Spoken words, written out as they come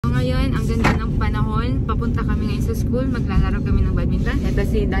panahon. Papunta kami ngayon sa school. Maglalaro kami ng badminton. Ito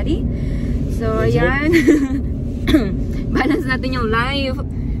si Daddy. So, ayan. Balance natin yung life,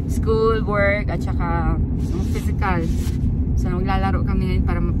 school, work, at saka yung physical. So, maglalaro kami ngayon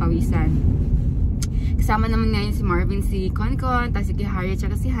para mapawisan. Kasama naman ngayon si Marvin, si Konkon, tapos si Kihari, at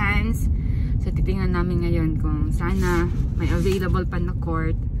saka si Hans. So, titingnan namin ngayon kung sana may available pa na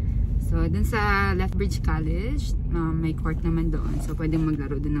court. So, dun sa Lethbridge College, may court naman doon. So, pwedeng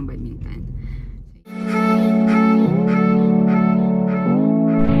maglaro dun ng badminton.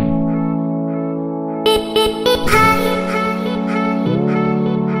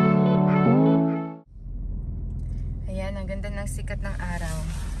 Ayan, ang ganda ng sikat ng araw.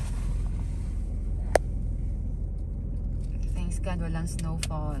 Thanks God, walang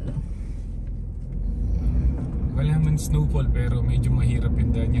snowfall. Wala man snowfall pero medyo mahirap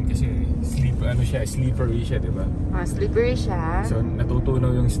yung daan yan kasi slippery siya, di ba? Slippery siya. So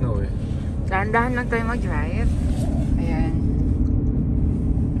natutunaw yung snow eh. Dahan-dahan lang tayo mag-drive. Ayan.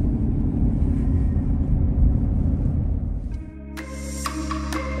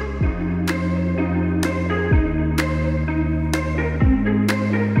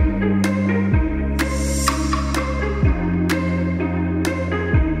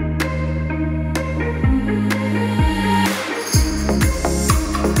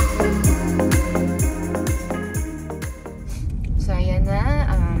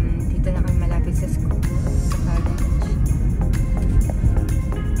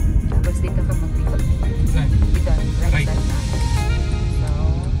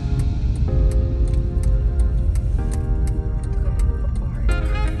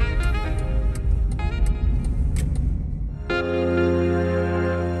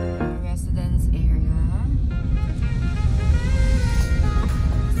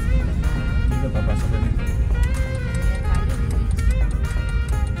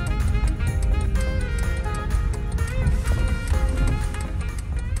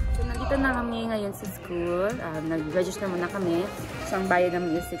 Na kami ngayon sa school. Nag-register muna kami. So, ang bayad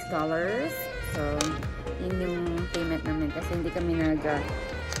namin is $6. So, yun yung payment namin kasi hindi kami member.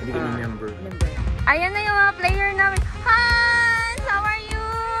 Ayan na yung mga player namin. Hans! How are you?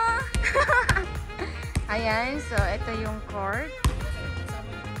 Ayan. So, ito yung court.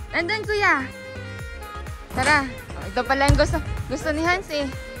 Nandun, kuya. Tara. Ito pala yung gusto ni Hans eh.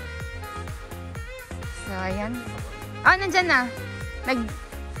 So, ayan. Oh, nandyan na.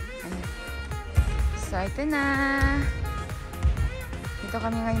 So, ito na. Dito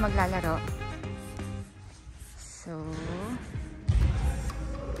kami ngayon maglalaro. So,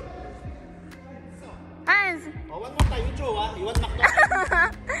 Hans! Oh, one more time. You throw, ah. You want knock down.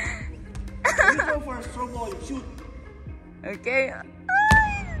 You throw first. Throw ball. Shoot. Okay.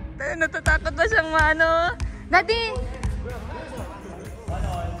 Ay! Natatakot ba siyang maano? Daddy!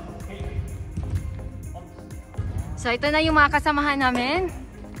 So, ito na yung mga kasamahan namin.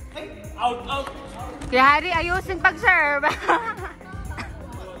 Out, out. Kaya Hari, ayusin pag-serve.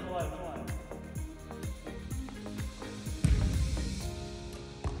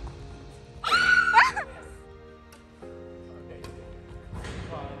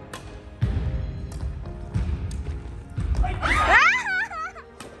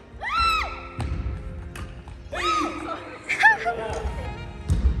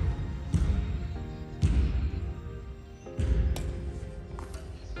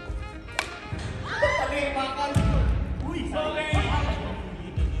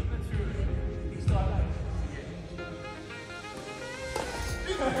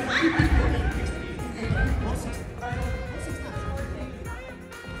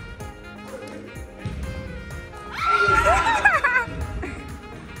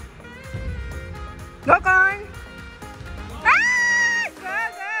 Go, Con! Ah! Go,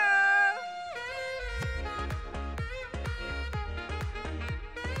 go!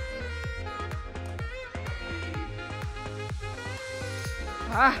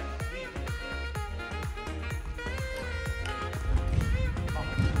 Ah!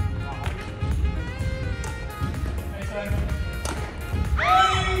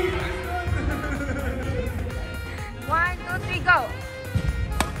 One, two, three, go!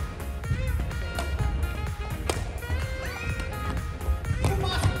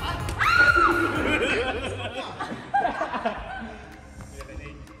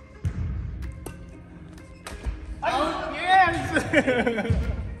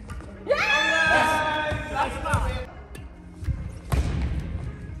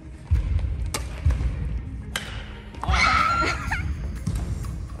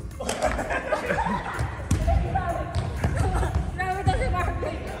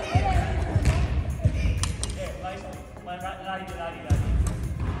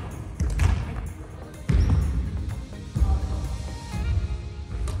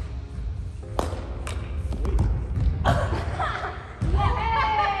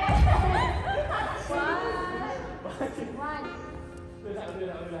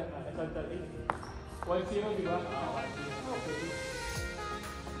 kabila. Total 8. 1-0, di ba? 1-0.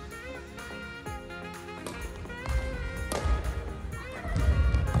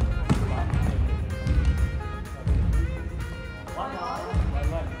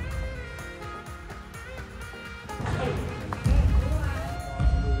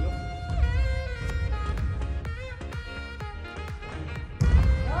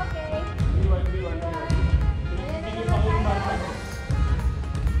 Okay.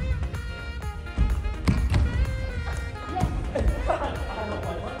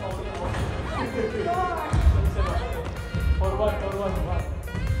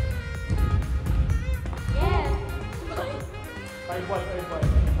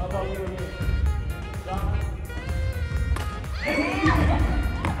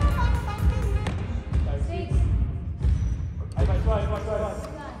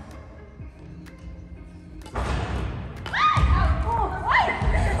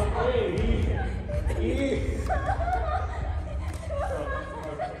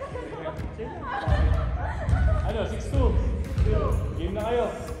 Ano, 6-2? Game na kayo?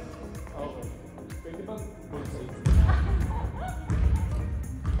 Okay. Pwede bang goal save?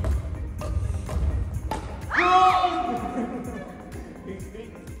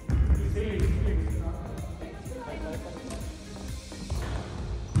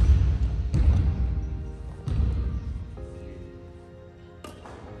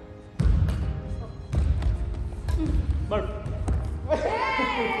 Barb!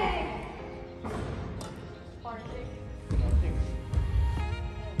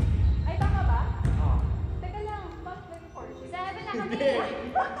 Ay, tama ba? Teka lang, bakit 7 na kami?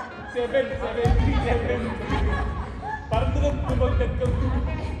 7. Parang doon bumagdag ka.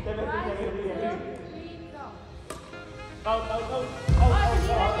 7. Out.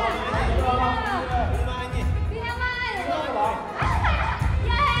 Tinamaan!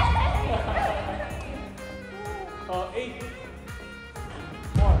 Oh, 8.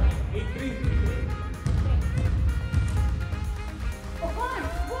 4. 8-3. Boom!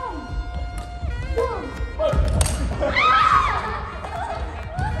 Boom!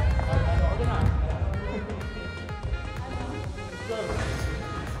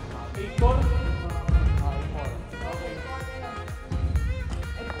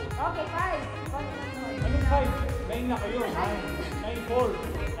 Okay, 5. Anong 5? 9 na kayo. 9-4. 9-4.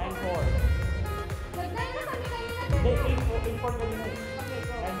 Nag-9 na kami kanina. Hindi, 8-4 kayo na eh. Okay,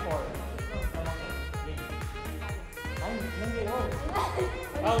 go. 9-4. 9 kayo.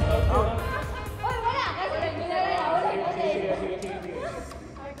 Out. Oy, wala! Kasi nag-9 na. Sige.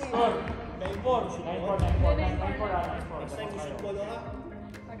 Score. 9-4. 9-4. Next time you shoot ball, ha?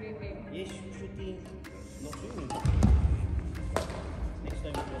 Okay. Yes, shooting. No swimming. Next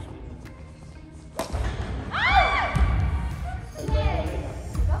time you go swimming.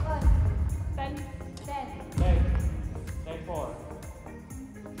 Bakit? 10. 9-4.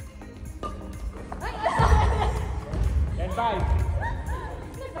 Ay! 10-5.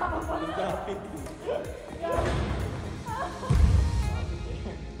 Lapit.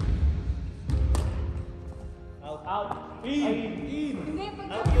 Out. In. Hindi,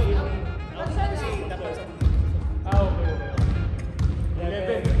 pag Out yun. Out. Pag-serve Kasi na. dapat sa... Okay.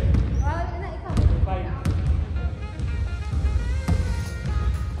 11. Na, ikaw. 5.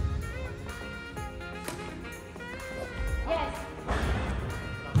 Yes.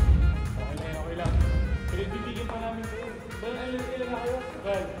 Okay lang. Pinagbibigyan pa namin kayo. Ilan na kayo?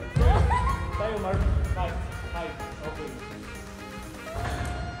 12. Tayo, Mark. 5. Okay.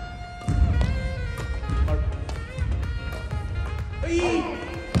 Mark. Ay!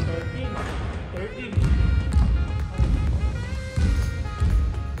 13.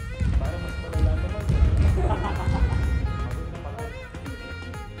 Para mas malala naman.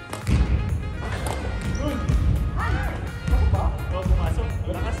 Good! Ano ba? Pumasok.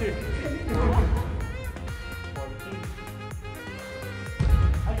 Lakas eh. 14.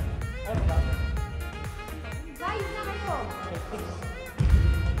 Ay, ba? Guys, na kayo. 36.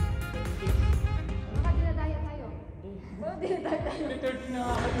 Baka dinadaya tayo. Baka dinadaya tayo. 13 na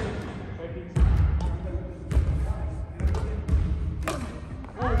nga kayo. 13.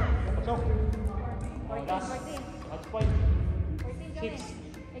 Pasok. 14. Match point. 14 kami. 6.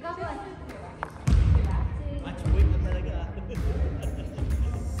 Ikaw, Juan. Match point na talaga, ah.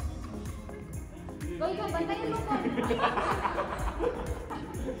 Go, ikaw, bantayan mo ko.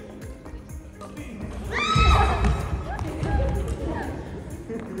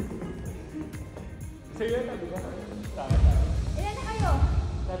 Sa'yo na, di ba? Tama. Ilan na kayo?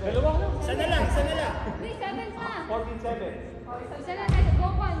 Dalawa lang. Isa na lang. Hindi, 7 na. 14-7. Isa na kayo. Go,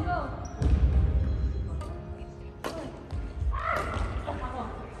 Juan, go. Ako.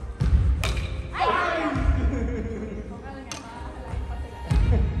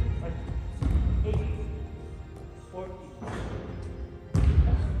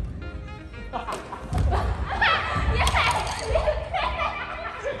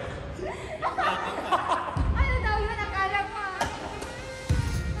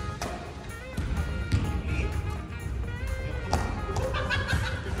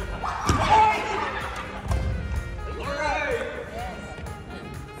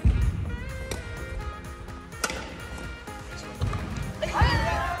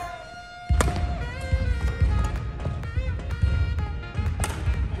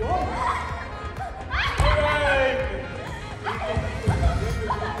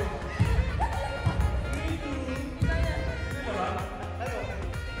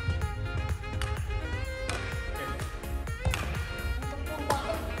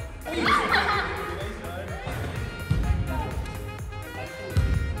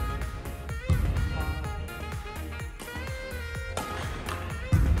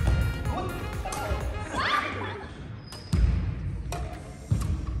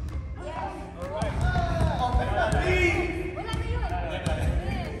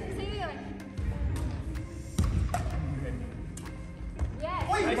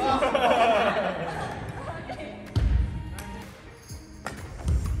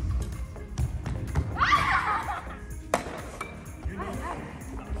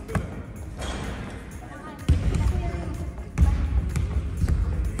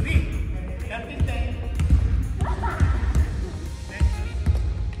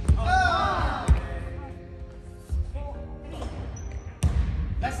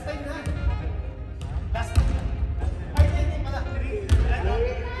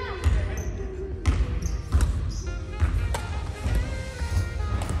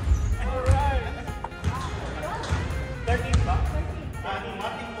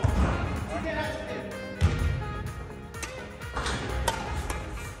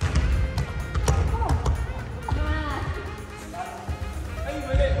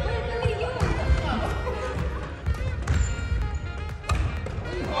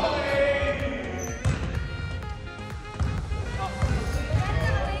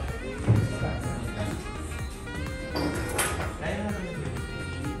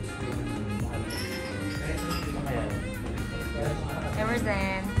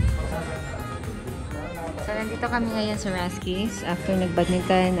 Emerson. So, nandito kami ngayon sa Raskis after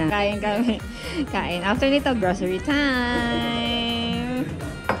nag-badminton. Kain kami. Kain. After nito, grocery time.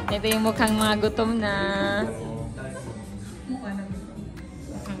 Ito yung mukhang mga gutom na.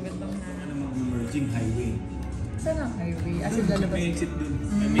 Mukhang gutom na. Merging highway. Saan ang highway? As in lalabas? May exit dun.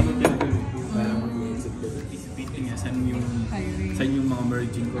 May hotel dun. Parang mag-exit dun. Isipin niya saan yung mga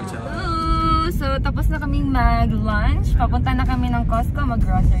merging ko. So, tapos na kaming mag-lunch. Papunta na kami ng Costco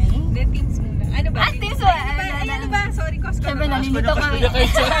mag-grocery. Hindi, teams muna. Ano ba? Teams ba? Ano ba? Sorry, Costco. Siyempre, nalilito kami.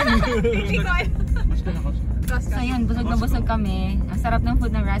 Hindi ko alam. So, yun. Busog na busog kami. Ang sarap ng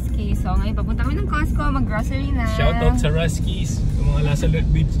food ng Raskis. So, ngayon, papunta kami ng Costco mag-grocery na. Shoutout sa Raskis. Yung mga nasa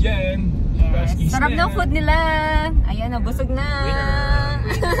Lethbridge dyan. Yes. Sarap ng food nila. Ayan, nabusog na.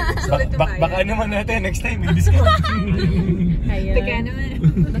 Baka naman natin next time may discount. Ayan. Baka naman.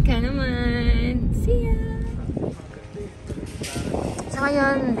 Baka naman. See ya. So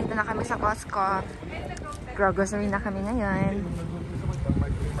ngayon, dito na kami sa Costco. Grocery na kami ngayon.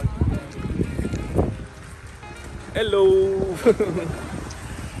 Hello!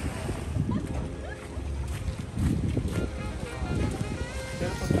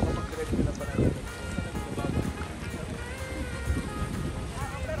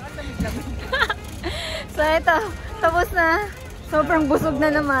 So ito, tapos na. Sobrang busog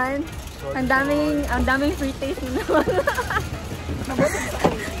na naman. Ang daming free taste na naman.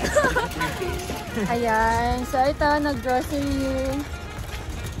 Ayan. So ito, nag-grocery.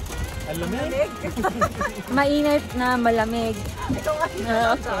 Alamig? Mainit na malamig. Ikaw nga.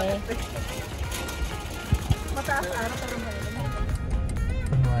 Okay. Mataas araw pero malamig.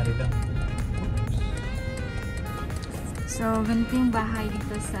 Kunwari lang. So, ganito yung bahay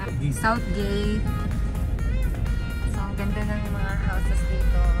dito sa Southgate. So, ang ganda ng mga houses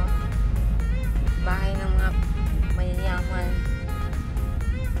dito. Bahay ng mga mayayaman.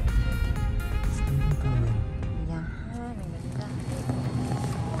 Yan, ang ganda.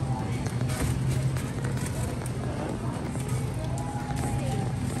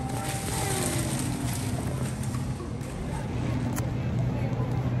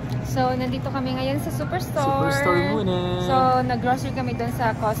 So, nandito kami ngayon sa Superstore. Superstore muna. So, nag-grocery kami doon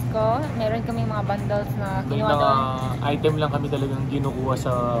sa Costco. Meron kami mga bundles na May kinuha mga doon. item lang kami talagang kinukuha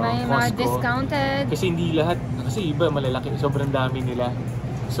sa May Costco. mga discounted. Kasi hindi lahat, kasi iba malalaki, sobrang dami nila.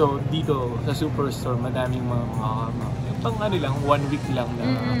 So dito sa Superstore, madaming mga pang ano lang, 1 week lang na.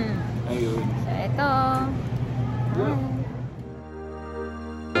 Ayun. So, ito.